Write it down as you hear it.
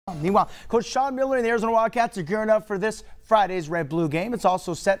Meanwhile, Coach Sean Miller and the Arizona Wildcats are gearing up for this Friday's Red-Blue game. It's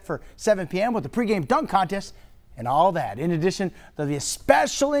also set for 7 p.m. with the pregame dunk contest and all that. In addition to the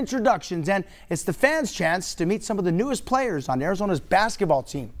special introductions, and it's the fans' chance to meet some of the newest players on Arizona's basketball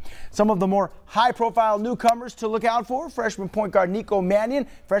team. Some of the more high-profile newcomers to look out for: freshman point guard Nico Mannion,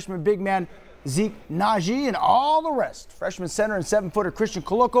 freshman big man Zeke Najee, and all the rest. Freshman center and 7-footer Christian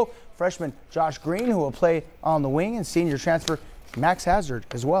Coloco, freshman Josh Green, who will play on the wing, and senior transfer Max Hazard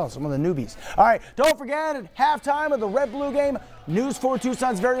as well, some of the newbies. All right, don't forget, at halftime of the Red-Blue game, News 4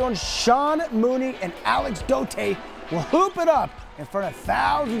 Tucson's very own Sean Mooney and Alyx Dote will hoop it up in front of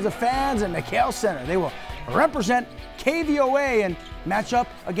thousands of fans at McHale Center. They will represent KVOA and match up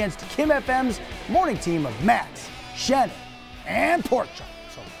against Kim FM's morning team of Max, Shannon, and Porkchop.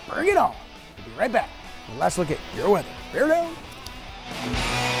 So bring it on. We'll be right back. Let's look at your weather. Bear down.